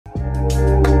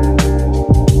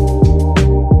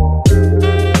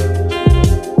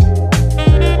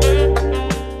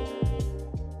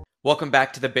Welcome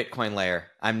back to the Bitcoin Layer.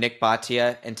 I'm Nick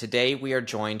Bhatia, and today we are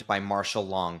joined by Marshall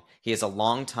Long. He is a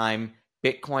longtime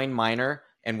Bitcoin miner,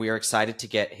 and we are excited to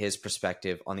get his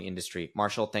perspective on the industry.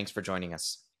 Marshall, thanks for joining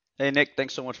us. Hey, Nick,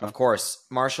 thanks so much, Of man. course.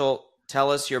 Marshall,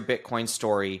 tell us your Bitcoin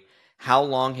story. How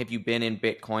long have you been in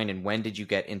Bitcoin, and when did you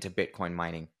get into Bitcoin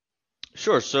mining?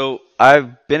 Sure. So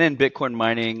I've been in Bitcoin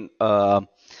mining. That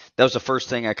was the first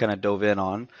thing I kind of dove in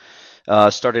on.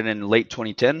 Started in late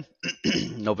 2010,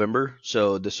 November.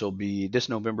 So this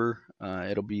November.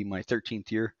 It'll be my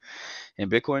 13th year in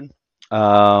Bitcoin.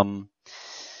 Um,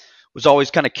 was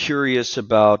always kind of curious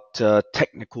about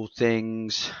technical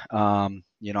things. I'm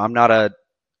not a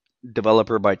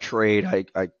developer by trade.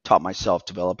 I taught myself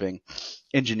developing,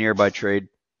 engineer by trade.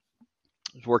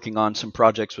 Was working on some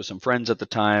projects with some friends at the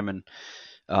time, and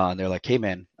they're like, "Hey,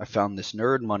 man, I found this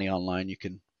nerd money online you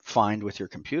can find with your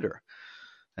computer."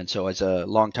 And so, as a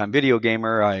longtime video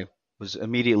gamer, I was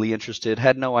immediately interested.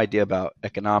 Had no idea about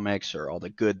economics or all the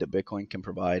good that Bitcoin can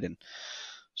provide, and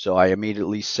so I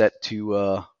immediately set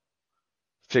to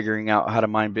figuring out how to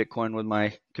mine Bitcoin with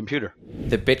my computer.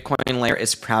 The Bitcoin Layer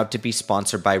is proud to be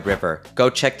sponsored by River. Go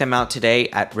check them out today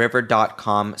at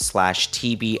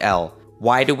river.com/TBL.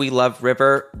 Why do we love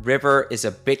River? River is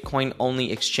a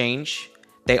Bitcoin-only exchange.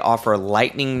 They offer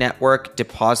Lightning Network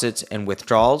deposits and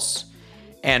withdrawals.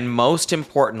 And most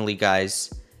importantly,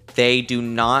 guys, they do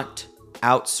not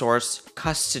outsource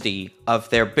custody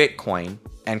of their Bitcoin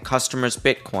and customers'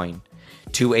 Bitcoin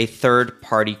to a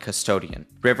third-party custodian.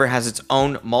 River has its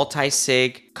own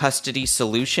multi-sig custody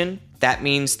solution. That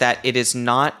means that it is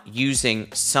not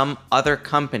using some other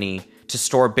company to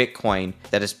store Bitcoin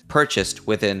that is purchased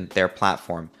within their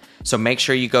platform. So make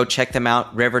sure you go check them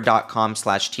out,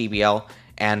 river.com/TBL,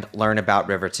 and learn about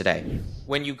River today.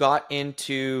 When you got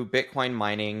into Bitcoin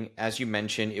mining, as you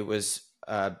mentioned, it was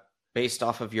based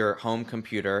off of your home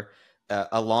computer,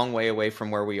 a long way away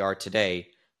from where we are today.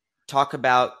 Talk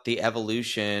about the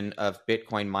evolution of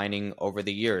Bitcoin mining over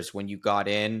the years. When you got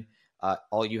in,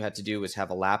 all you had to do was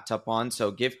have a laptop on. So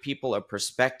give people a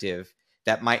perspective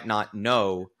that might not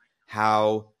know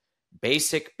how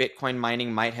basic Bitcoin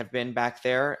mining might have been back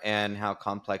there and how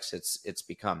complex it's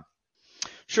become.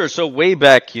 Sure. So way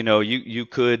back, you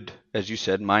could, as you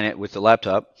said, mine it with the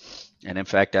laptop, and in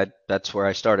fact, that's where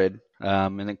I started,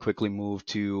 and then quickly moved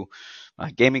to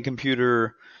a gaming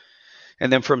computer,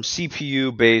 and then from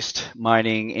CPU-based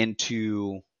mining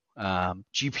into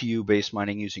GPU-based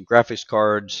mining using graphics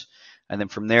cards, and then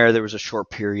from there was a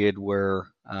short period where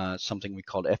something we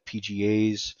called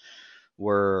FPGAs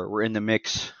were in the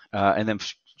mix, and then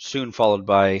soon followed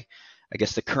by, I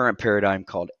guess, the current paradigm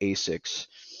called ASICs,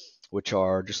 which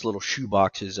are just little shoe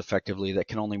boxes effectively that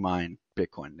can only mine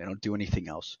Bitcoin. They don't do anything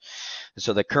else. And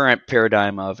so the current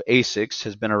paradigm of ASICs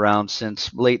has been around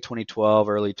since late 2012,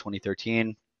 early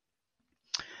 2013.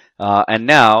 And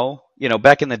now,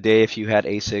 back in the day, if you had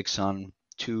ASICs on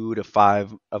 2 to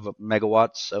 5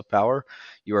 megawatts of power,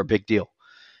 you were a big deal.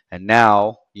 And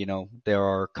now, there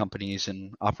are companies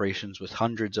and operations with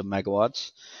hundreds of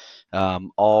megawatts,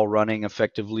 all running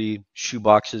effectively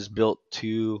shoeboxes built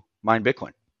to mine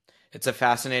Bitcoin. It's a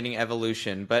fascinating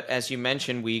evolution. But as you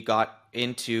mentioned, we got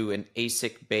into an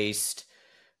ASIC-based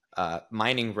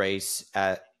mining race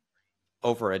at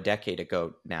over a decade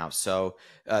ago now. So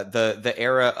the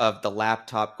era of the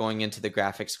laptop going into the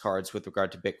graphics cards with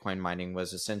regard to Bitcoin mining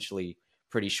was essentially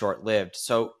pretty short-lived.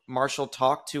 So Marshall,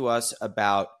 talk to us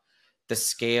about the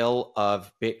scale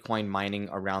of Bitcoin mining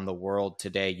around the world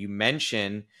today. You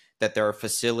mentioned that there are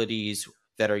facilities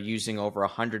that are using over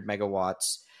 100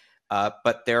 megawatts,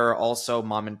 but there are also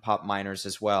mom and pop miners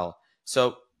as well.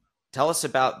 So tell us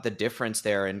about the difference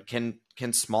there, and can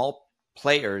small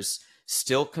players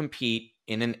still compete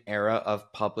in an era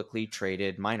of publicly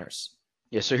traded miners?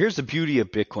 Yeah, so here's the beauty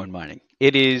of Bitcoin mining.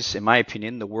 It is, in my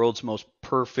opinion, the world's most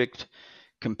perfect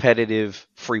competitive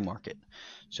free market.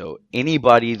 So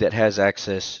anybody that has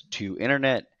access to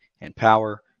internet and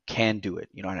power can do it.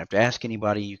 You don't have to ask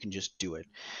anybody, you can just do it.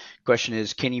 Question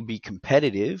is, can you be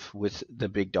competitive with the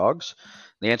big dogs?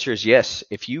 The answer is yes.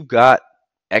 If you've got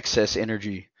excess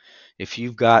energy, if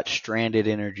you've got stranded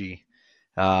energy,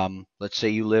 let's say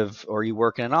you live or you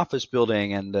work in an office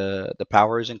building and the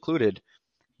power is included,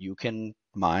 you can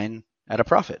mine at a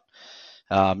profit.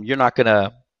 You're not going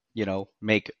to,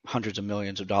 make hundreds of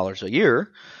millions of dollars a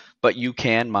year, but you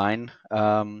can mine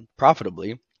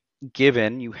profitably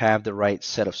given you have the right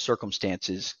set of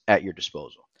circumstances at your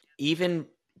disposal. Even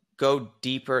go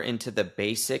deeper into the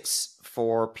basics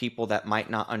for people that might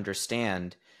not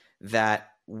understand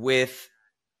that with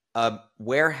a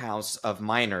warehouse of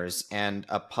miners and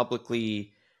a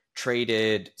publicly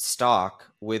traded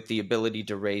stock with the ability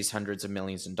to raise hundreds of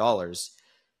millions of dollars.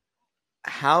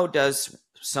 How does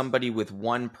somebody with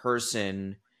one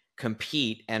person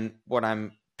compete? And what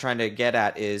I'm trying to get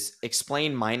at is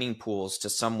explain mining pools to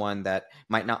someone that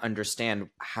might not understand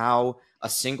how a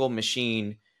single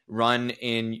machine run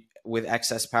in with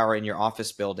excess power in your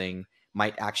office building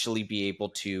might actually be able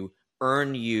to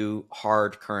earn you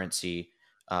hard currency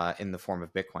in the form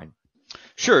of Bitcoin.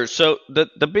 Sure. So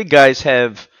the big guys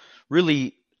have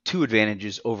really two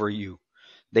advantages over you.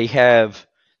 They have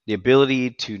the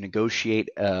ability to negotiate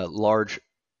large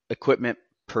equipment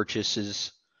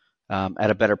purchases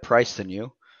at a better price than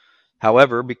you.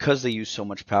 However, because they use so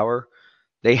much power,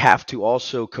 they have to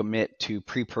also commit to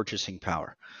pre-purchasing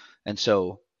power. And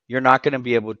so you're not going to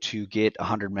be able to get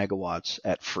 100 megawatts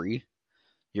at free.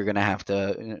 You're going to have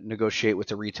to negotiate with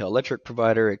the retail electric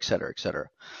provider, et cetera, et cetera.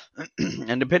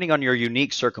 And depending on your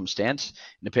unique circumstance,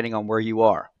 depending on where you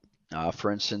are,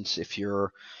 for instance, if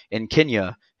you're in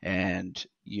Kenya and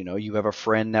you have a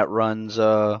friend that runs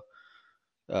a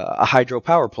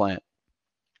hydropower plant,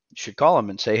 you should call them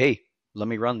and say, "Hey, let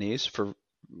me run these for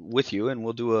with you, and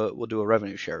we'll do a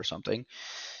revenue share or something."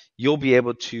 You'll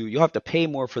have to pay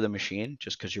more for the machine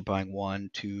just because you're buying one,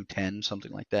 two, 10,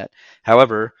 something like that.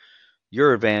 However,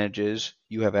 your advantage is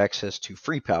you have access to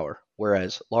free power,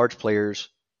 whereas large players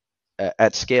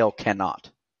at scale cannot.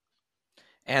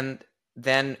 And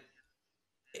then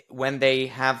when they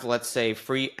have, let's say,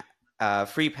 free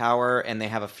power and they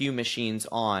have a few machines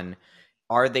on,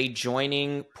 are they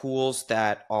joining pools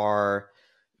that are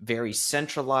very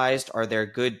centralized? Are there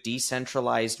good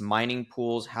decentralized mining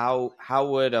pools? How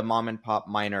would a mom and pop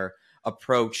miner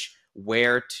approach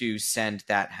where to send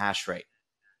that hash rate?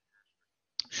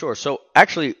 Sure. So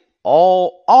actually,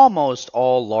 almost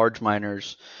all large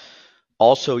miners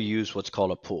also use what's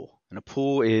called a pool. And a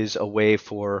pool is a way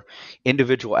for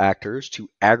individual actors to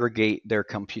aggregate their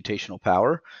computational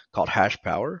power, called hash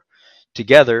power,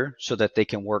 together so that they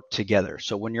can work together.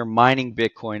 So when you're mining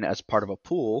Bitcoin as part of a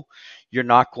pool, you're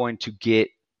not going to get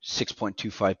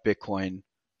 6.25 Bitcoin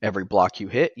every block you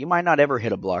hit. You might not ever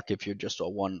hit a block if you're just a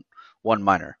one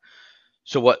miner.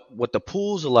 So what the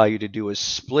pools allow you to do is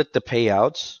split the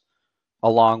payouts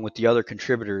along with the other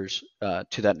contributors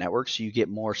to that network, so you get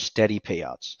more steady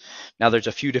payouts. Now, there's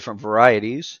a few different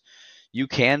varieties. You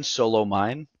can solo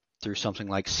mine through something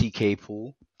like CK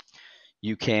Pool.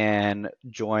 You can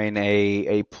join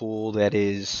a pool that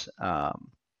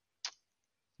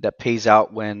pays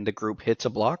out when the group hits a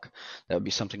block. That would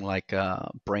be something like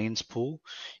Brains Pool.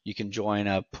 You can join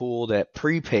a pool that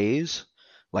prepays,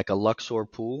 like a Luxor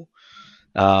pool.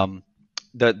 Um,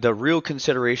 the real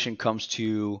consideration comes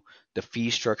to the fee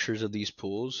structures of these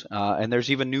pools, and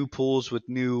there's even new pools with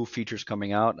new features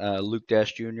coming out. Luke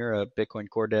Dash Jr., a Bitcoin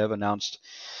core dev, announced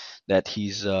that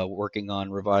he's working on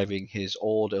reviving his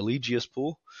old Eligius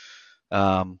pool,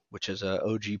 which is a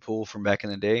OG pool from back in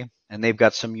the day, and they've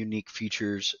got some unique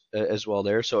features as well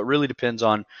there. So it really depends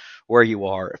on where you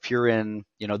are. If you're in,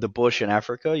 the bush in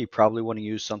Africa, you probably want to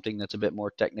use something that's a bit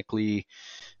more technically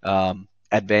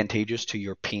advantageous to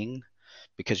your ping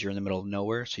because you're in the middle of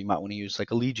nowhere. So you might want to use like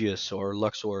Eligius or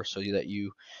Luxor so that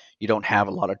you don't have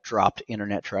a lot of dropped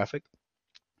internet traffic.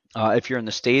 If you're in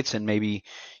the States and maybe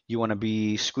you want to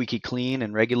be squeaky clean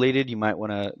and regulated, you might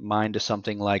want to mine to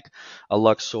something like a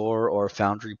Luxor or a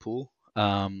Foundry pool.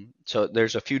 So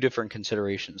there's a few different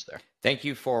considerations there. Thank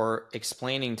you for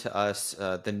explaining to us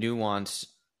the nuanced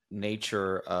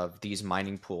nature of these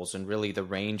mining pools and really the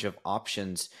range of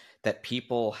options that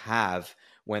people have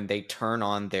when they turn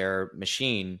on their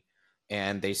machine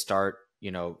and they start,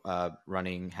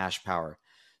 running hash power.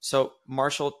 So,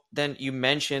 Marshall, then you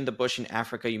mentioned the bush in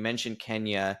Africa, you mentioned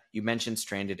Kenya, you mentioned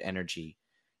stranded energy.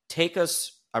 Take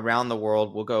us around the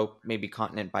world. We'll go maybe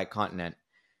continent by continent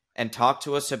and talk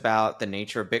to us about the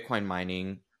nature of Bitcoin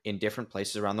mining in different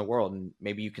places around the world. And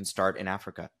maybe you can start in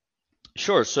Africa.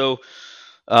 Sure. So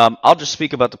I'll just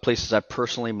speak about the places I've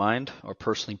personally mined or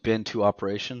personally been to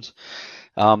operations.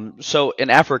 So in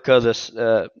Africa,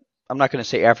 I'm not going to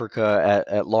say Africa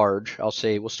at large. I'll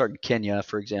say we'll start in Kenya,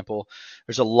 for example.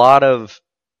 There's a lot of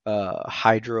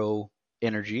hydro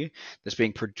energy that's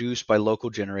being produced by local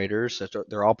generators.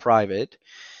 They're all private.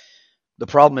 The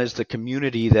problem is the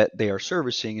community that they are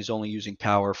servicing is only using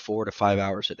power 4 to 5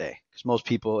 hours a day. Because most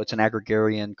people, it's an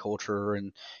agrarian culture,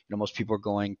 and most people are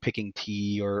going picking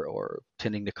tea or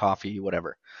tending to coffee,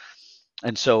 whatever.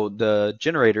 And so the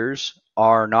generators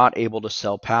are not able to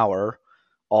sell power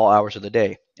all hours of the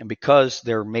day. And because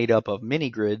they're made up of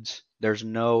mini grids, there's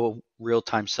no real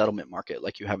time settlement market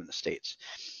like you have in the States.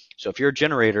 So if you're a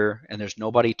generator and there's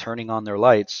nobody turning on their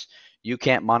lights, you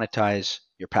can't monetize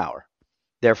your power.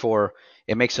 Therefore,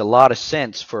 it makes a lot of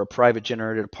sense for a private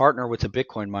generator to partner with a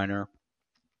Bitcoin miner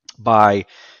by,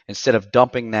 instead of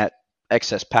dumping that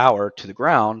excess power to the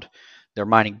ground, they're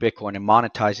mining Bitcoin and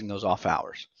monetizing those off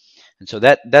hours. And so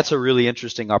that's a really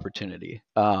interesting opportunity.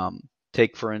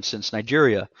 Take for instance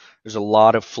Nigeria. There's a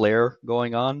lot of flare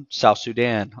going on. South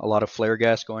Sudan, a lot of flare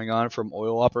gas going on from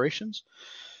oil operations,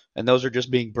 and those are just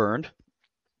being burned.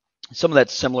 Some of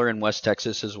that's similar in West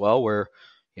Texas as well, where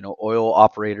oil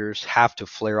operators have to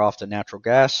flare off the natural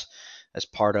gas as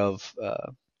part of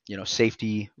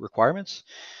safety requirements.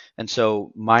 And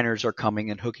so miners are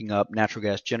coming and hooking up natural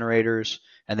gas generators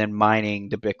and then mining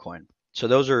the Bitcoin. So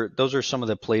those are some of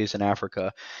the plays in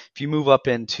Africa. If you move up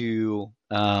into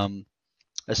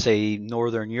let's say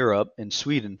Northern Europe and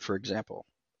Sweden, for example,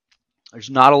 there's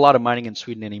not a lot of mining in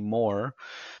Sweden anymore,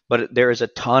 but there is a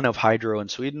ton of hydro in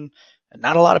Sweden, and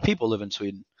not a lot of people live in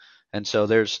Sweden. And so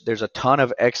there's a ton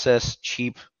of excess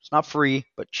cheap, it's not free,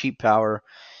 but cheap power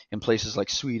in places like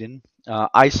Sweden.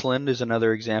 Iceland is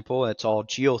another example. It's all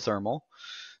geothermal.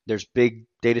 There's big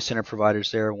data center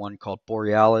providers there, one called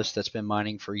Borealis that's been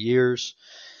mining for years.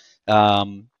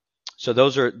 Um, so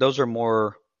those are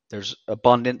more, there's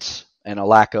abundance and a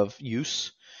lack of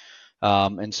use.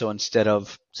 And so instead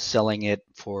of selling it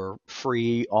for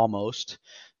free almost,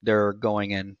 they're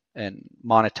going in and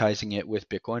monetizing it with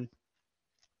Bitcoin.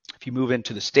 If you move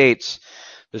into the States,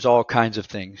 there's all kinds of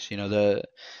things. The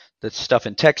stuff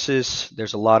in Texas,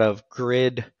 there's a lot of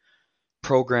grid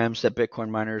programs that Bitcoin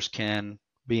miners can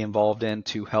be involved in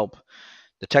to help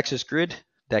the Texas grid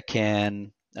that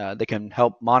can they can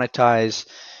help monetize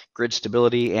grid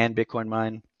stability and Bitcoin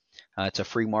mine. It's a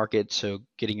free market, so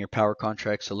getting your power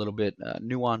contracts a little bit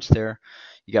nuanced there.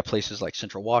 You got places like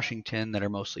Central Washington that are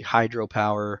mostly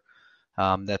hydropower,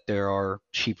 that there are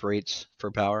cheap rates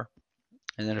for power.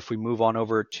 And then if we move on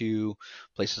over to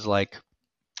places like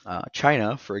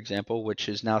China, for example, which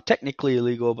is now technically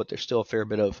illegal, but there's still a fair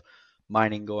bit of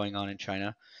mining going on in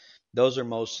China. Those are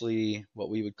mostly what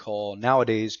we would call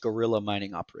nowadays guerrilla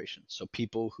mining operations. So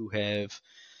people who have,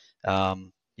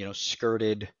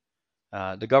 skirted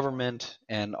the government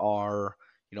and are,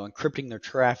 encrypting their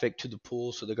traffic to the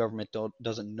pool so the government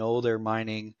doesn't know they're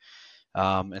mining.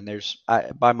 And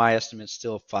by my estimate,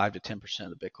 still 5 to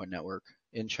 10% of the Bitcoin network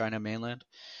in China mainland.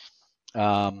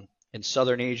 In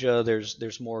Southern Asia,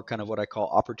 there's more kind of what I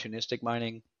call opportunistic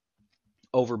mining,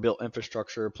 overbuilt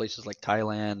infrastructure, places like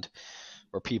Thailand,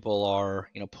 where people are,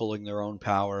 pulling their own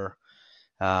power.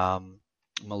 Um,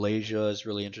 Malaysia is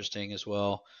really interesting as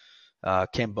well.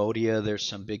 Cambodia, there's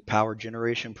some big power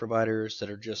generation providers that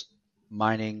are just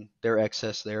mining their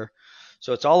excess there.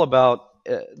 So it's all about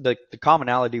the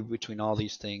commonality between all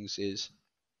these things is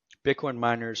Bitcoin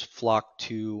miners flock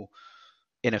to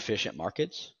inefficient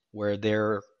markets where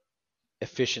their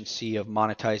efficiency of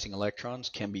monetizing electrons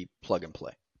can be plug and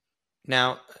play.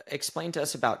 Now, explain to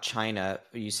us about China.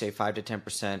 You say 5 to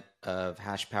 10% of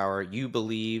hash power you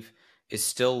believe is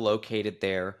still located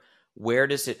there. Where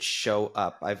does it show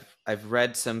up? I've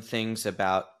read some things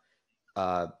about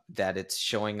that it's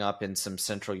showing up in some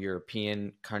Central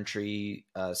European country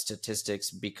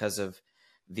statistics because of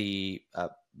the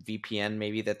VPN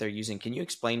maybe that they're using. Can you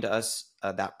explain to us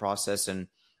that process and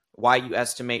why you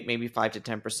estimate maybe 5 to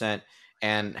 10%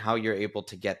 and how you're able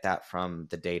to get that from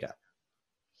the data?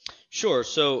 Sure.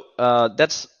 So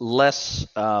that's less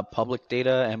public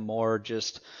data and more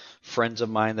just friends of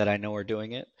mine that I know are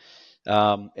doing it.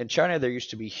 In China, there used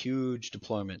to be huge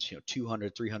deployments,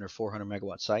 200, 300, 400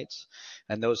 megawatt sites,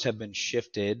 and those have been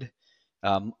shifted.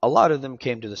 A lot of them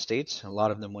came to the States, a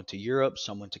lot of them went to Europe,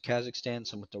 some went to Kazakhstan,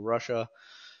 some went to Russia.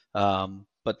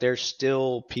 But there's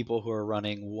still people who are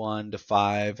running 1 to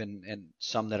 5 and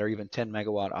some that are even 10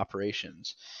 megawatt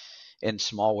operations in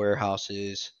small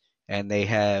warehouses, and they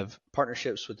have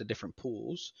partnerships with the different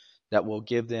pools that will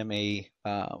give them a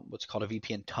what's called a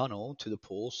VPN tunnel to the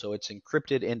pool, so it's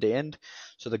encrypted end to end,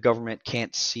 so the government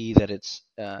can't see that it's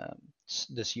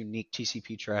this unique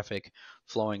TCP traffic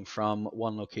flowing from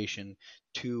one location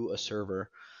to a server.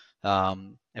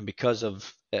 And because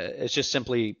of it's just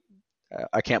simply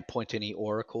I can't point to any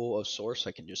oracle of source.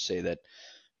 I can just say that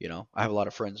I have a lot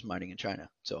of friends mining in China,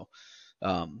 so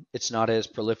it's not as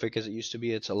prolific as it used to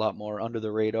be. It's a lot more under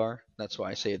the radar. That's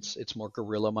why I say it's more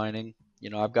guerrilla mining.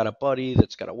 I've got a buddy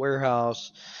that's got a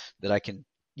warehouse that I can,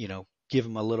 give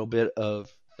him a little bit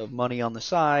of money on the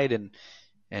side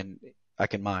and I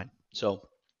can mine. So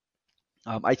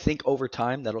I think over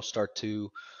time that'll start to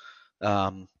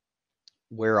um,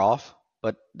 wear off,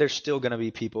 but there's still going to be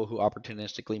people who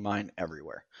opportunistically mine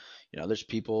everywhere. There's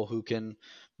people who can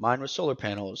mine with solar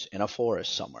panels in a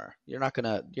forest somewhere. You're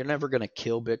never gonna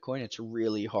kill Bitcoin. It's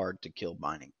really hard to kill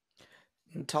mining.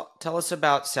 Tell us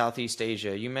about Southeast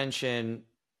Asia. You mentioned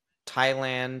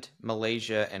Thailand,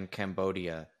 Malaysia, and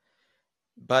Cambodia.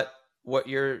 But what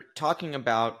you're talking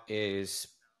about is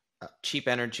cheap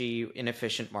energy,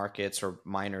 inefficient markets, or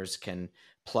miners can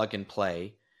plug and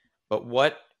play. But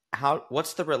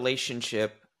what's the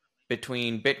relationship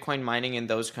between Bitcoin mining in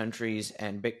those countries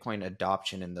and Bitcoin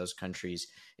adoption in those countries?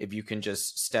 If you can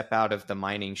just step out of the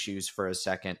mining shoes for a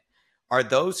second, are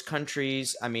those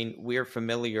countries, I mean, we're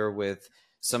familiar with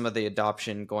some of the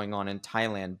adoption going on in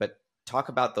Thailand, but talk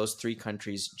about those three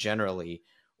countries generally.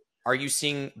 Are you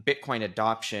seeing Bitcoin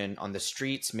adoption on the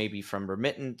streets, maybe from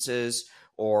remittances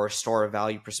or store of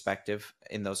value perspective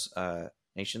in those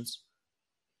nations?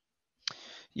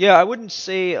 Yeah, I wouldn't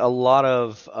say a lot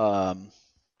of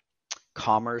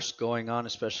commerce going on,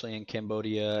 especially in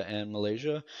Cambodia and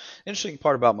Malaysia. Interesting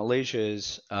part about Malaysia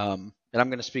is, and I'm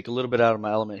going to speak a little bit out of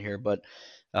my element here, but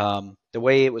the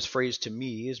way it was phrased to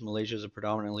me is Malaysia is a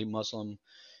predominantly Muslim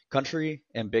country,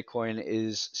 and Bitcoin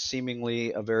is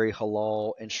seemingly a very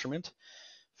halal instrument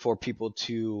for people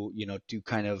to, do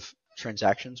kind of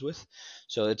transactions with.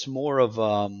 So it's more of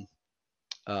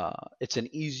it's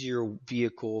an easier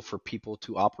vehicle for people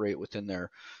to operate within their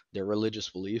religious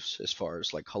beliefs as far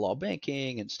as like halal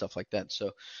banking and stuff like that.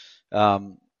 So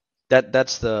um,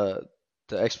 that's the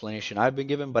explanation I've been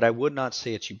given, but I would not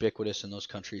say it's ubiquitous in those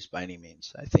countries by any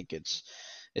means. I think it's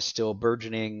still a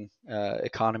burgeoning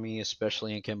economy,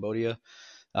 especially in Cambodia.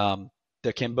 Um,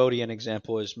 the Cambodian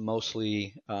example is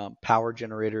mostly power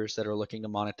generators that are looking to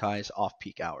monetize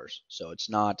off-peak hours. So it's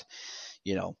not,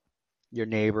 you know, your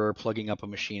neighbor plugging up a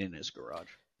machine in his garage.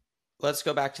 Let's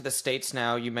go back to the states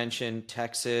now. You mentioned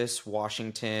Texas,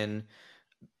 Washington.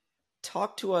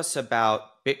 Talk to us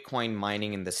about Bitcoin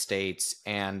mining in the states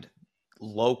and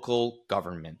local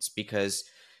governments, because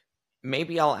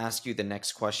maybe I'll ask you the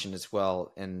next question as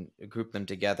well and group them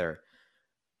together.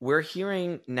 We're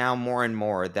hearing now more and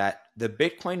more that the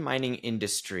Bitcoin mining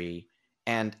industry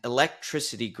and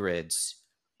electricity grids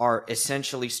are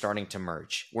essentially starting to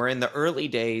merge. We're in the early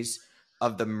days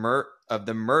of the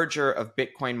merger of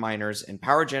Bitcoin miners and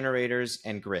power generators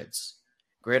and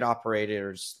grid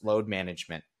operators, load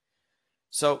management.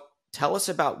 So tell us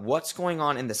about what's going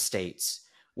on in the states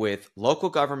with local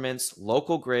governments,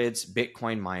 local grids,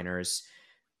 Bitcoin miners,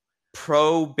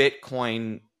 pro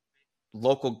Bitcoin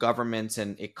local governments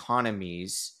and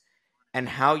economies, and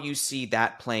how you see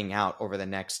that playing out over the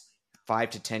next 5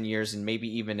 to 10 years, and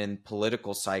maybe even in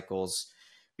political cycles,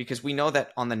 because we know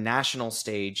that on the national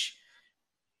stage,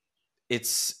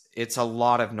 it's a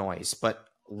lot of noise, but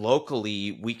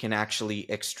locally we can actually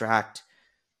extract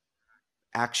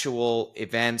actual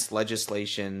events,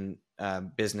 legislation,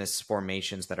 business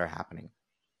formations that are happening.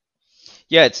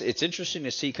 Yeah, it's interesting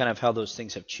to see kind of how those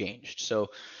things have changed. So,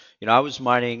 I was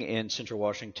mining in Central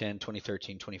Washington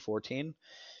 2013, 2014,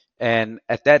 and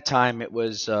at that time it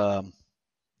was a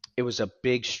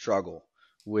big struggle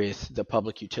with the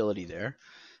public utility there.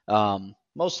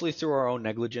 Mostly through our own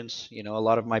negligence. A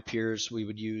lot of my peers, we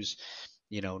would use,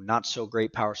 not so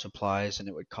great power supplies, and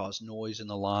it would cause noise in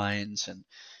the lines, and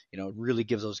really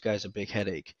give those guys a big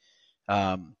headache.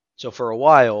 So for a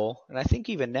while, and I think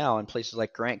even now in places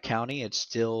like Grant County, it's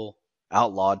still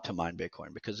outlawed to mine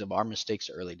Bitcoin because of our mistakes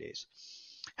early days.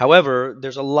 However,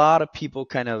 there's a lot of people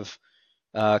kind of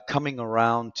coming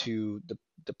around to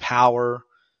the power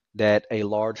that a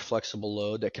large flexible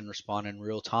load that can respond in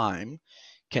real time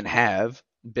can have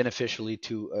beneficially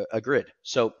to a grid.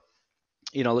 So,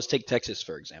 let's take Texas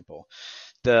for example.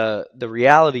 The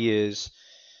reality is,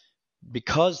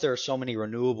 because there are so many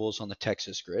renewables on the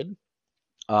Texas grid,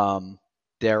 um,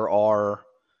 there are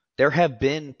there have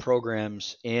been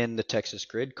programs in the Texas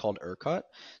grid called ERCOT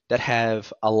that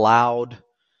have allowed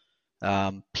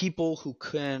people who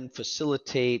can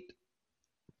facilitate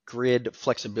grid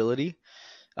flexibility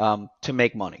to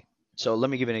make money. So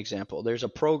let me give you an example. There's a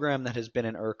program that has been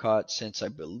in ERCOT since I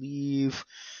believe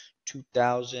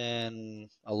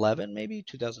 2011, maybe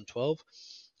 2012,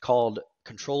 called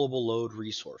Controllable Load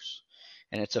Resource.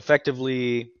 And it's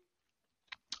effectively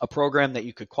a program that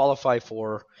you could qualify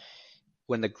for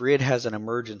when the grid has an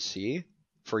emergency,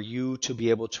 for you to be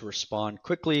able to respond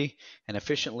quickly and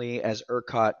efficiently as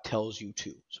ERCOT tells you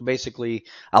to. So basically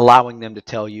allowing them to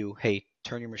tell you, hey,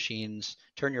 turn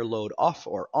your load off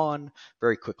or on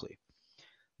very quickly.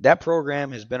 That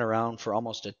program has been around for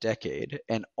almost a decade,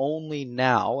 and only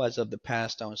now, as of the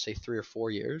past, I would say 3 or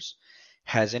 4 years,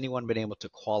 has anyone been able to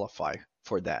qualify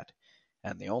for that.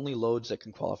 And the only loads that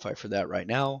can qualify for that right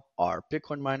now are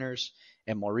Bitcoin miners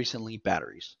and more recently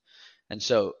batteries. And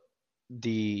so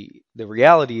the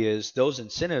reality is those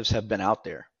incentives have been out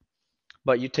there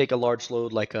But you take a large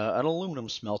load like an aluminum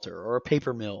smelter or a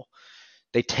paper mill,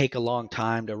 they take a long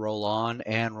time to roll on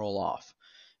and roll off.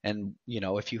 And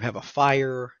if you have a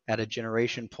fire at a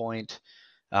generation point,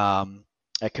 um,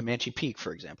 at Comanche Peak,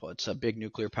 for example, it's a big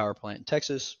nuclear power plant in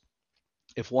Texas.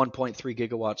 If 1.3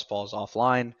 gigawatts falls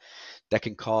offline, that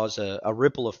can cause a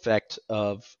ripple effect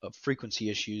of frequency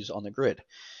issues on the grid.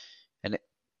 And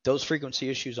those frequency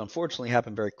issues, unfortunately,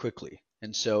 happen very quickly.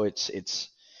 And so it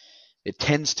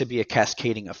tends to be a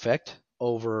cascading effect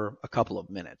over a couple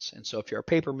of minutes. And so if you're a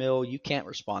paper mill, you can't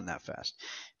respond that fast.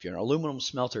 If you're an aluminum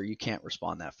smelter, you can't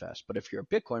respond that fast. But if you're a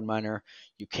Bitcoin miner,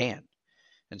 you can.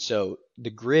 And so the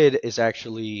grid is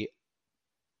actually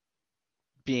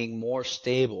being more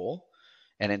stable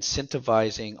and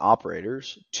incentivizing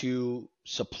operators to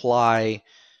supply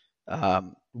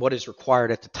what is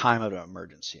required at the time of an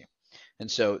emergency. And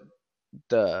so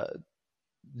the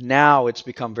now it's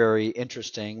become very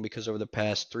interesting because over the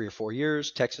past 3 or 4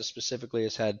 years, Texas specifically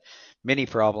has had many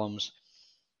problems,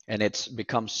 and it's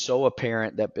become so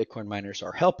apparent that Bitcoin miners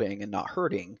are helping and not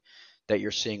hurting that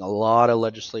you're seeing a lot of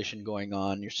legislation going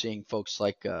on. You're seeing folks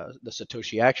like the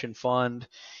Satoshi Action Fund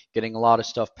getting a lot of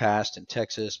stuff passed in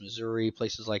Texas, Missouri,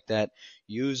 places like that,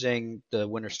 using the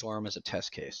winter storm as a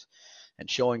test case and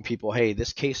showing people, hey,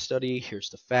 this case study, here's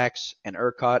the facts, and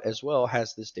ERCOT as well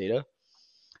has this data.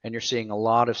 And you're seeing a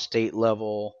lot of state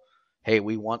level, hey,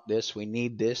 we want this, we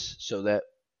need this, so that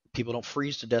people don't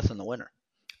freeze to death in the winter.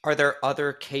 Are there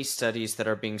other case studies that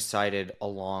are being cited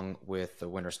along with the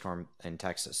winter storm in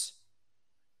Texas?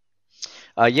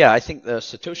 Yeah, I think the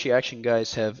Satoshi Action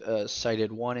guys have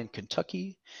cited one in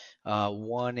Kentucky,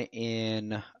 one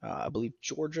in I believe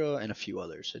Georgia, and a few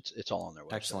others. It's all on their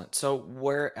website. Excellent. So,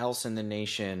 where else in the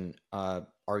nation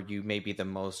are you maybe the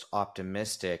most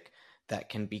optimistic that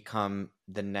can become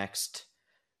the next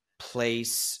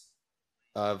place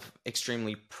of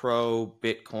extremely pro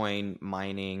Bitcoin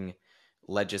mining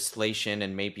legislation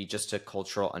and maybe just a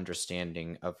cultural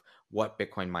understanding of what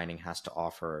Bitcoin mining has to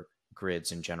offer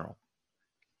grids in general?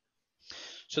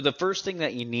 So the first thing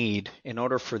that you need in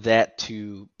order for that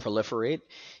to proliferate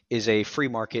is a free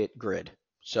market grid.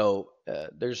 So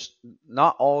there's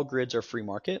not all grids are free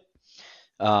market.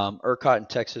 ERCOT in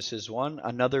Texas is one.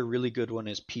 Another really good one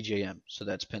is PJM. So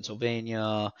that's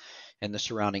Pennsylvania and the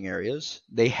surrounding areas.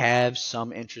 They have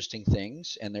some interesting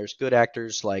things, and there's good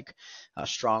actors like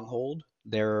Stronghold.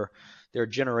 They're a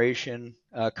generation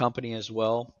company as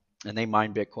well, and they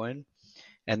mine Bitcoin.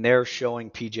 And they're showing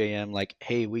PJM like,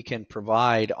 hey, we can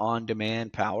provide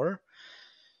on-demand power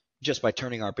just by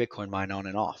turning our Bitcoin mine on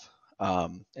and off.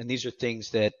 And these are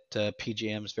things that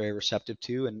PJM is very receptive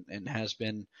to and has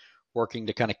been working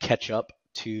to kind of catch up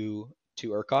to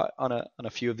ERCOT on a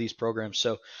few of these programs.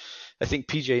 So I think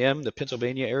PJM, the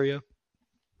Pennsylvania area,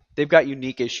 they've got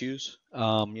unique issues.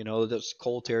 There's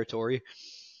coal territory.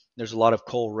 There's a lot of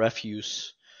coal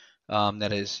refuse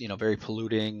that is very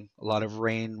polluting. A lot of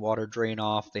rainwater drain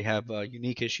off. They have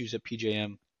unique issues at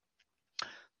PJM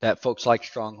that folks like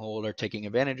Stronghold are taking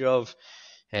advantage of.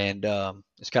 And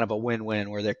it's kind of a win-win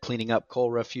where they're cleaning up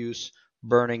coal refuse,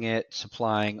 burning it,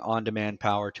 supplying on-demand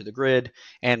power to the grid,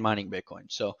 and mining Bitcoin.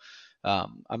 So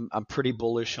I'm pretty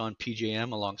bullish on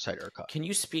PJM alongside ERCOT. Can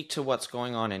you speak to what's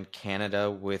going on in Canada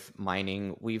with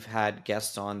mining? We've had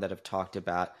guests on that have talked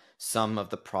about some of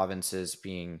the provinces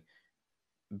being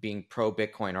pro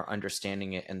Bitcoin or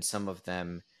understanding it, and some of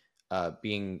them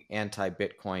being anti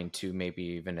Bitcoin to maybe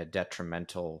even uh,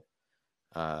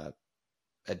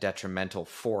 a detrimental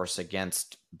force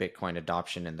against Bitcoin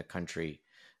adoption in the country.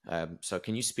 So,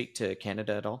 can you speak to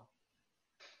Canada at all?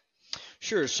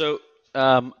 Sure. So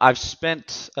I've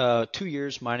spent 2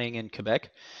 years mining in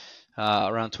Quebec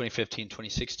around 2015,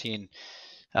 2016.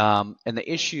 And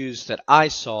the issues that I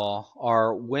saw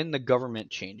are when the government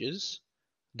changes,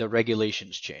 the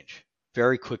regulations change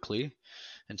very quickly.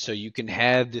 And so you can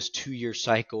have this 2 year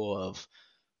cycle of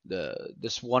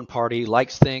this one party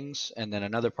likes things and then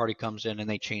another party comes in and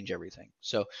they change everything.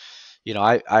 So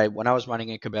I when I was mining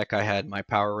in Quebec, I had my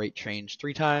power rate changed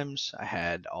 3 times. I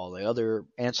had all the other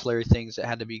ancillary things that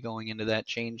had to be going into that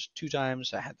changed 2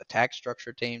 times. I had the tax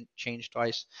structure changed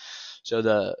twice.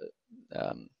 So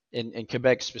in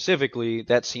Quebec specifically,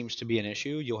 that seems to be an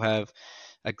issue. You'll have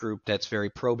a group that's very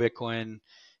pro Bitcoin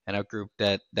and a group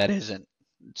that isn't.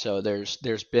 So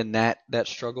there's been that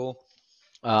struggle.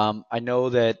 I know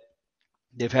that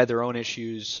they've had their own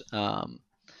issues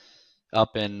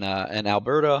up in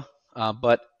Alberta,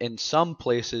 but in some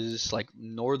places like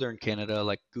northern Canada,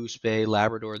 like Goose Bay,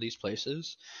 Labrador, these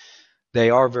places, they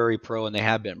are very pro and they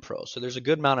have been pro. So there's a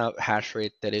good amount of hash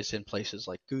rate that is in places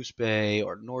like Goose Bay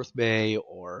or North Bay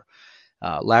or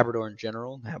Labrador in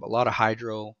general. They have a lot of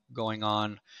hydro, going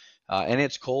on. And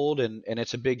it's cold, and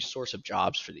it's a big source of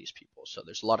jobs for these people. So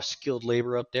there's a lot of skilled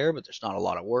labor up there, but there's not a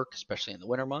lot of work, especially in the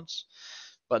winter months.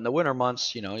 But in the winter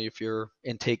months, if your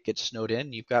intake gets snowed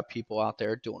in, you've got people out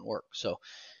there doing work. So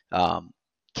um,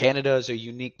 Canada is a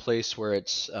unique place where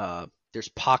there's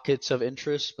pockets of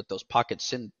interest, but those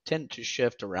pockets tend to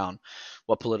shift around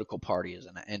what political party is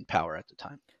in power at the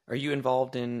time. Are you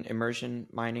involved in immersion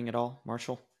mining at all,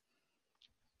 Marshall?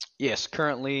 Yes,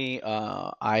 currently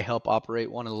I help operate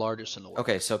one of the largest in the world.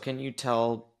 Okay, so can you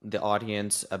tell the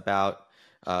audience about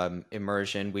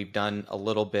immersion? We've done a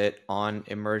little bit on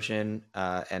immersion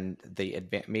and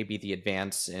maybe the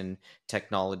advance in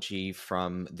technology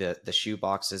from the shoe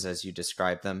boxes as you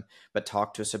describe them. But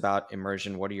talk to us about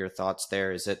immersion. What are your thoughts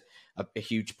there? Is it a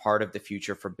huge part of the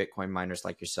future for Bitcoin miners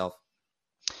like yourself?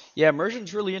 Yeah,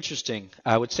 immersion's really interesting.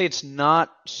 I would say it's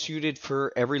not suited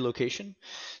for every location.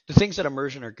 The things that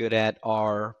immersion are good at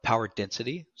are power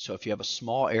density. So if you have a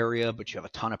small area but you have a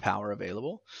ton of power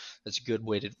available, that's a good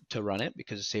way to run it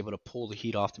because it's able to pull the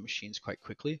heat off the machines quite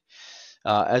quickly,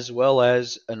 as well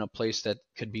as in a place that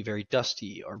could be very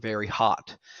dusty or very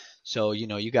hot. So,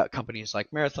 you got companies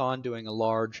like Marathon doing a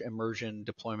large immersion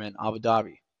deployment in Abu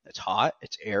Dhabi. It's hot,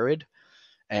 it's arid,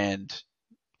 and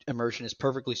immersion is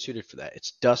perfectly suited for that.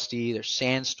 It's dusty, there's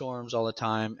sandstorms all the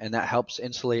time, and that helps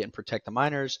insulate and protect the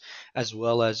miners as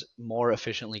well as more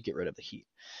efficiently get rid of the heat.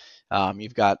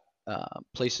 You've got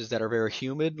places that are very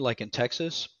humid, like in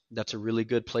Texas. That's a really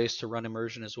good place to run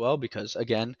immersion as well because,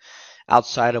 again,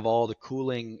 outside of all the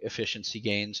cooling efficiency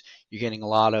gains, you're getting a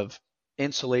lot of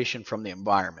insulation from the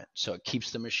environment. So it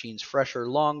keeps the machines fresher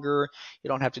longer. You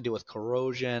don't have to deal with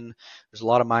corrosion. There's a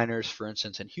lot of miners, for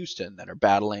instance, in Houston that are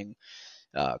battling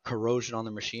corrosion on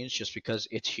the machines just because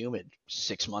it's humid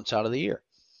 6 months out of the year.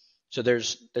 So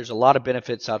there's a lot of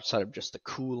benefits outside of just the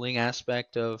cooling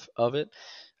aspect of it.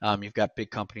 You've got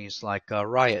big companies like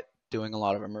Riot doing a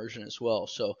lot of immersion as well.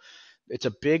 So it's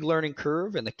a big learning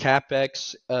curve, and the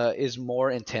capex is more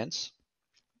intense,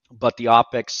 but the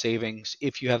opex savings,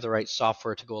 if you have the right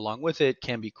software to go along with it,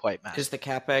 can be quite Is massive. the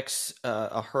capex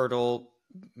a hurdle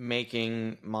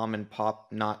making mom and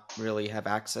pop not really have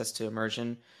access to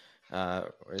immersion?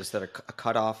 Or is there a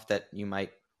cutoff that you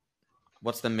might?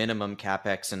 What's the minimum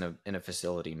capex in a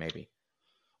facility, maybe?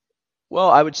 Well,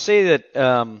 I would say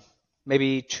that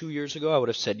maybe 2 years ago I would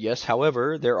have said yes.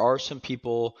 However, there are some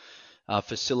people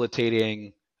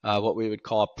facilitating what we would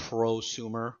call a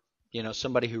prosumer.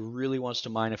 Somebody who really wants to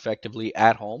mine effectively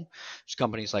at home. There's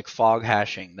companies like Fog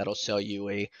Hashing that'll sell you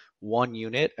a 1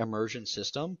 unit immersion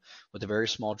system with a very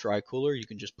small dry cooler you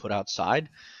can just put outside.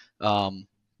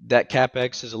 That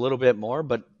capex is a little bit more,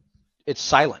 but it's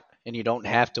silent and you don't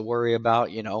have to worry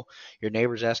about your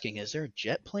neighbors asking, is there a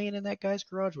jet plane in that guy's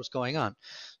garage, what's going on?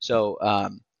 So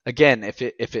again, if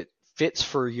it fits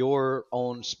for your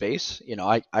own space,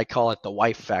 I call it the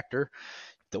wife factor.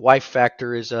 The wife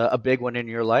factor is a big one in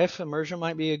your life. Immersion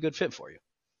might be a good fit for you.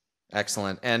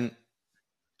 Excellent. And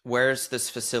where's this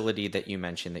facility that you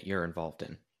mentioned that you're involved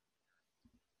in?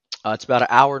 It's about an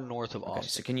hour north of Okay, so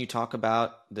Austin. can you talk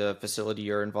about the facility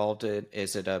you're involved in?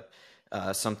 Is it a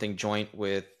something joint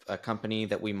with a company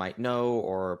that we might know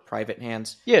or private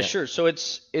hands? Yeah, Yeah. sure. So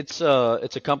it's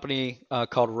a company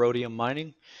called Rhodium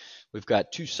Mining. We've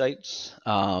got two sites.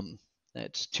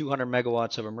 It's 200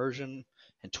 megawatts of immersion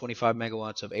and 25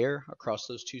 megawatts of air across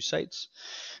those two sites.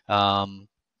 Um,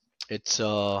 it's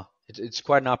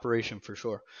quite an operation for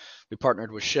sure. We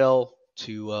partnered with Shell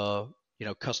to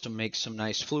custom make some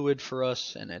nice fluid for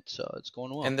us, and it's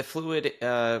going well. And the fluid,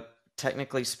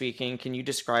 technically speaking, can you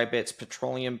describe it? It's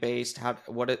petroleum based.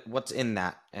 What's in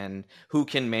that, and who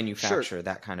can Sure. manufacture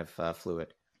that kind of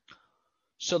fluid?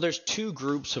 So there's two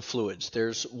groups of fluids.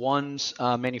 There's ones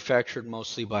manufactured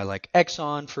mostly by like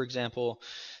Exxon, for example.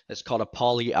 It's called a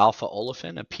polyalpha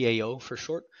olefin, a PAO for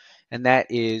short, and that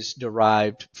is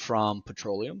derived from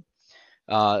petroleum.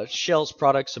 Shell's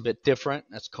product's a bit different.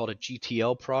 That's called a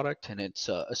GTL product, and it's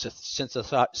a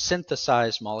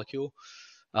synthesized molecule.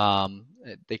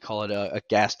 They call it a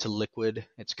gas to liquid.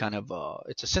 It's kind of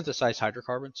it's a synthesized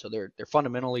hydrocarbon, so they're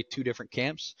fundamentally two different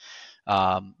camps.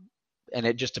 Um, and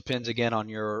it just depends again on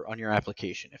your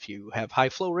application. If you have high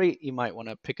flow rate, you might want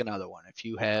to pick another one. If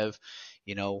you have,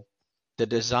 you know, the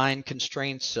design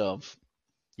constraints of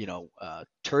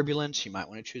turbulence, you might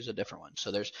want to choose a different one. So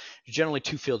there's generally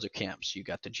two fields of camps. You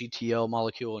got the GTL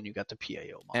molecule and you got the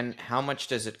PAO And molecule. how much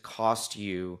does it cost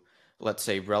you, let's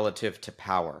say, relative to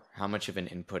power? How much of an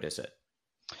input is it?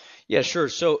 Yeah, sure.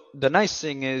 So the nice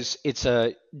thing is it's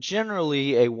a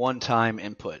generally a one-time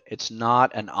input. It's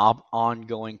not an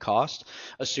ongoing cost,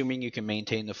 assuming you can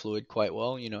maintain the fluid quite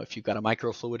well. You know, if you've got a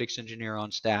microfluidics engineer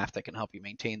on staff that can help you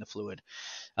maintain the fluid,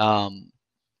 um,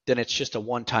 then it's just a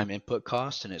one-time input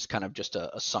cost, and it's kind of just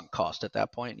a sunk cost at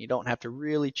that point. And you don't have to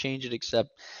really change it except,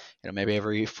 maybe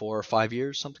every 4 or 5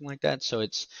 years, something like that. So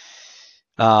it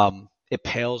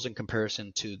pales in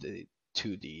comparison to the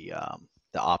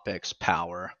OpEx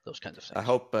power, those kinds of I things.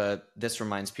 hope this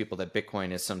reminds people that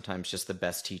Bitcoin is sometimes just the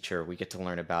best teacher. We get to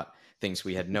learn about things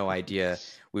we had no idea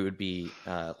we would be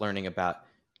learning about.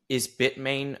 Is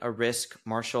Bitmain a risk,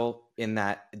 Marshall, in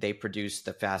that they produce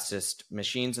the fastest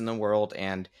machines in the world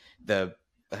and the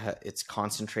it's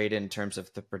concentrated in terms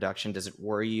of the production? Does it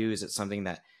worry you? Is it something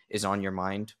that is on your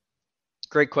mind?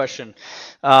 Great question.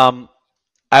 Um,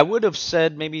 I would have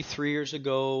said maybe 3 years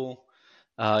ago,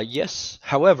 yes.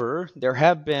 However, there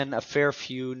have been a fair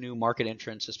few new market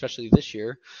entrants, especially this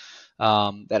year,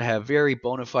 that have very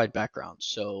bona fide backgrounds.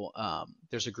 So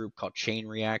there's a group called Chain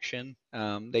Reaction.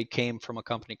 They came from a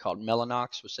company called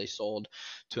Mellanox, which they sold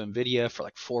to NVIDIA for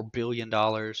like $4 billion.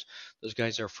 Those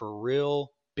guys are for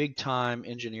real big time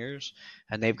engineers,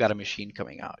 and they've got a machine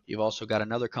coming out. You've also got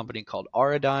another company called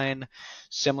Auradine,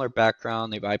 similar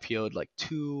background. They've IPO'd like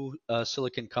two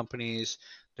silicon companies.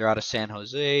 They're out of San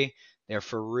Jose. They're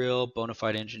for real bona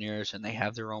fide engineers, and they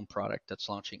have their own product that's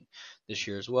launching this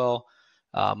year as well.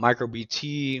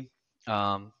 MicroBT,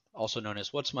 also known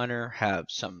as WhatsMiner, have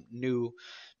some new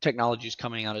technologies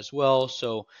coming out as well.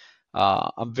 So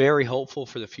I'm very hopeful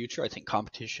for the future. I think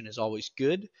competition is always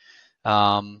good.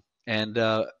 And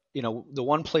the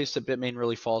one place that Bitmain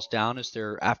really falls down is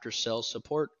their after sales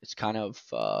support. It's kind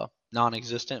of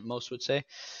non-existent, most would say,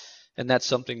 and that's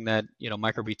something that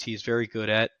MicroBT is very good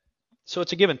at. So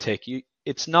it's a give and take.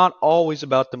 It's not always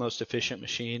about the most efficient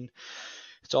machine.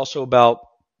 It's also about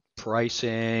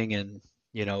pricing and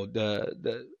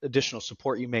the additional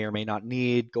support you may or may not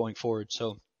need going forward.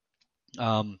 So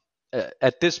um,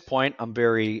 at this point, I'm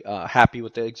very happy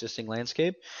with the existing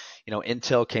landscape.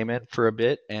 Intel came in for a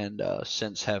bit and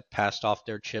since have passed off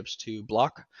their chips to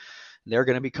Block. They're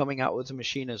going to be coming out with a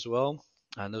machine as well,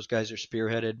 and those guys are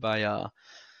spearheaded by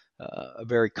a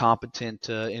very competent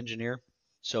engineer.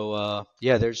 So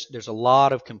yeah, there's a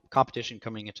lot of competition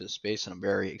coming into the space, and I'm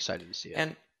very excited to see it.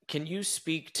 And can you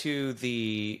speak to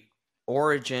the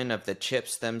origin of the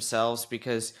chips themselves?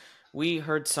 Because we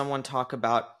heard someone talk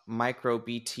about micro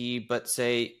BT, but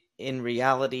say in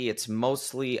reality, it's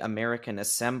mostly American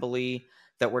assembly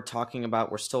that we're talking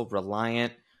about. We're still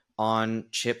reliant on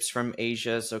chips from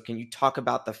Asia. So, can you talk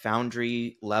about the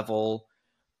foundry level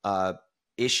uh,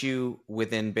 issue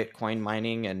within Bitcoin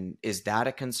mining? And is that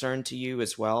a concern to you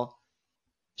as well?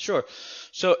 Sure.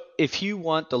 So if you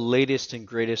want the latest and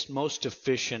greatest, most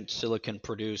efficient silicon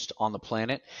produced on the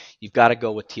planet, you've got to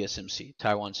go with TSMC,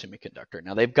 Taiwan Semiconductor.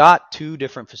 Now they've got two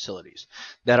different facilities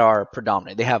that are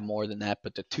predominant. They have more than that,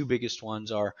 but the two biggest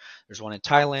ones are there's one in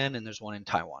Thailand and there's one in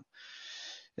Taiwan.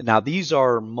 And now these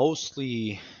are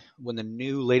mostly when the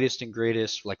new latest and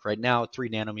greatest, like right now, 3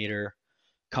 nanometer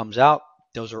comes out,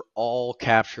 those are all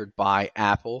captured by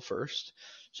Apple first.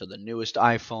 So the newest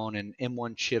iPhone and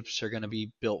M1 chips are going to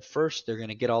be built first. They're going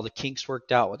to get all the kinks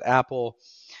worked out with Apple.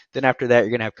 Then after that, you're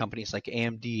going to have companies like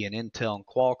AMD and Intel and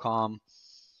Qualcomm.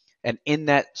 And in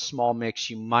that small mix,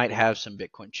 you might have some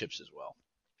Bitcoin chips as well.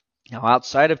 Now,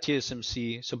 outside of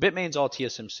TSMC, so Bitmain's all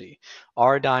TSMC.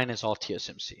 Ardine is all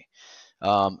TSMC.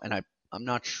 And I'm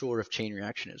not sure if Chain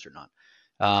Reaction is or not.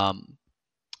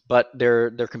 But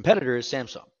their competitor is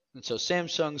Samsung. And so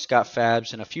Samsung's got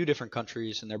fabs in a few different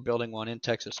countries, and they're building one in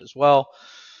Texas as well.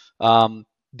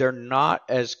 They're not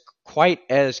as quite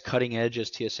as cutting edge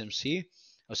as TSMC. I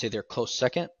would say they're close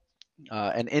second.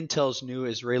 And Intel's new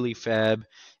Israeli fab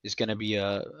is going to be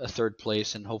a third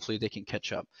place, and hopefully they can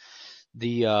catch up.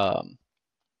 The I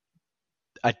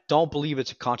don't believe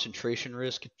it's a concentration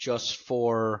risk just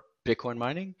for Bitcoin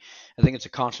mining. I think it's a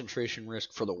concentration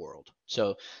risk for the world.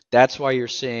 So that's why you're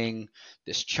seeing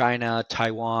this China,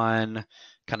 Taiwan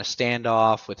kind of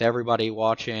standoff with everybody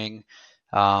watching.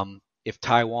 If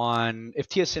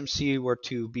TSMC were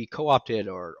to be co-opted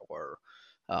or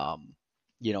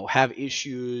have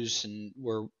issues and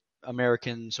where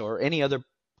Americans or any other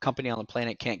company on the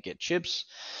planet can't get chips,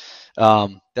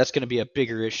 that's going to be a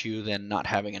bigger issue than not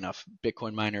having enough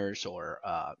Bitcoin miners or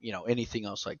anything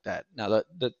else like that. Now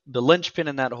the linchpin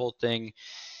in that whole thing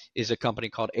is a company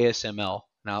called ASML.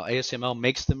 Now ASML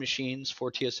makes the machines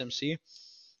for TSMC,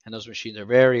 and those machines are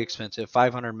very expensive,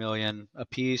 500 million a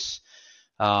piece.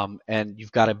 and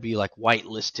you've got to be like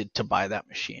whitelisted to buy that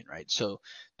machine, right? So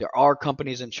there are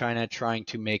companies in China trying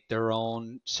to make their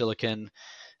own silicon.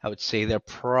 I would say they're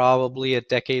probably a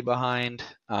decade behind.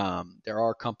 There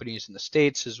are companies in the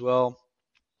States as well,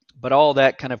 but all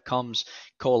that kind of comes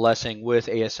coalescing with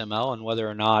ASML and whether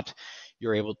or not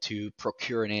you're able to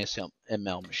procure an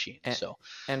ASML machine. And, So,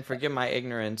 and forgive my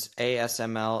ignorance,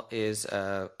 ASML is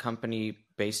a company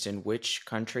based in which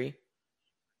country?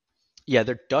 yeah,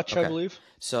 they're Dutch, I Okay. believe.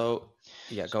 So,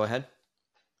 yeah, go ahead.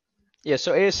 Yeah,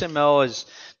 so ASML is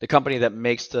the company that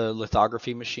makes the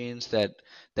lithography machines that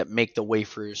make the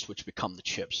wafers, which become the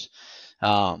chips.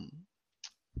 Um,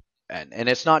 and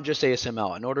it's not just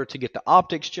ASML. In order to get the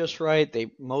optics just right,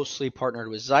 they mostly partnered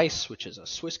with Zeiss, which is a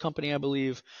Swiss company, I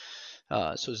believe.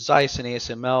 So Zeiss and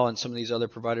ASML and some of these other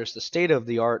providers, the state of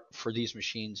the art for these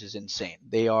machines is insane.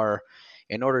 They are,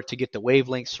 in order to get the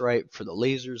wavelengths right for the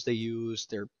lasers they use,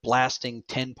 they're blasting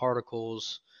 10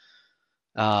 particles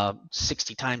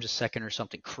 60 times a second or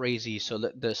something crazy. So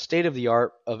the state of the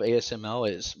art of ASML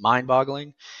is mind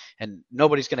boggling, and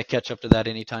nobody's going to catch up to that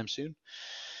anytime soon.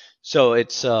 So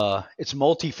it's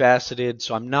multifaceted.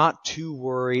 So I'm not too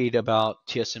worried about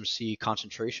TSMC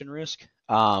concentration risk.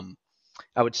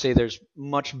 I would say there's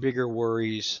much bigger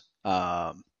worries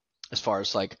as far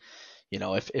as like,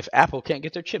 if Apple can't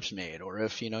get their chips made, or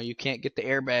if you can't get the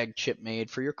airbag chip made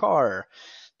for your car.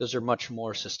 Those are much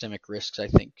more systemic risks, I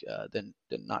think, than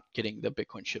not getting the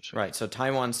Bitcoin chips made. Right. So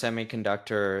Taiwan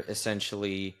Semiconductor,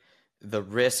 essentially, the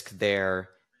risk there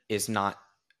is not,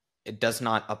 it does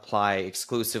not apply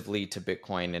exclusively to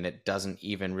Bitcoin, and it doesn't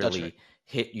even That's right. really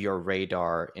hit your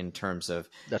radar in terms of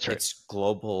That's right. its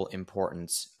global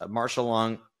importance. Marshall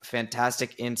Long,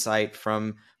 fantastic insight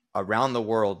from around the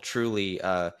world, truly.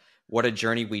 What a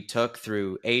journey we took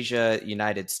through Asia,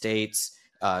 United States,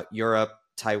 Europe,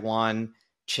 Taiwan,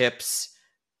 chips,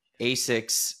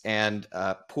 ASICs, and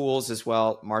pools as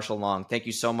well. Marshall Long, thank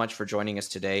you so much for joining us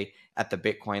today at the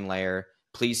Bitcoin Layer.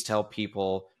 Please tell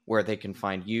people where they can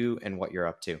find you and what you're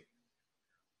up to.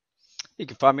 You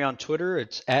can find me on Twitter.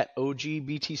 It's at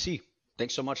OGBTC.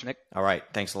 Thanks so much, Nick. All right.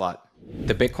 Thanks a lot.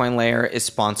 The Bitcoin Layer is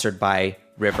sponsored by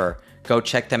River. Go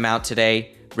check them out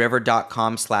today,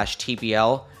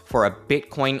 river.com/TBL, for a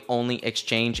Bitcoin only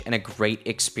exchange and a great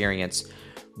experience.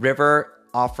 River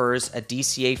offers a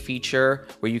DCA feature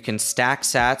where you can stack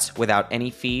sats without any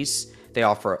fees. They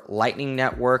offer Lightning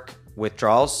Network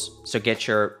withdrawals, so get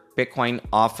your Bitcoin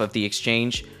off of the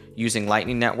exchange using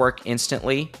Lightning Network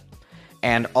instantly.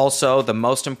 And also, the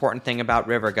most important thing about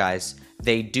River, guys,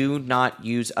 they do not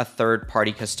use a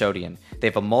third-party custodian. They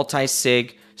have a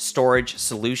multi-sig storage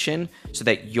solution so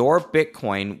that your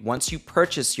Bitcoin, once you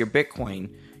purchase your Bitcoin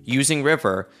using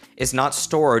River, is not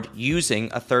stored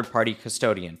using a third-party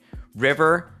custodian.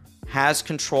 River has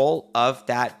control of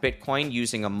that Bitcoin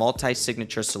using a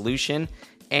multi-signature solution.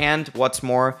 And what's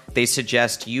more, they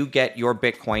suggest you get your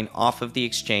Bitcoin off of the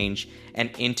exchange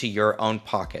and into your own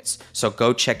pockets. So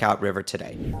go check out River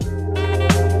today.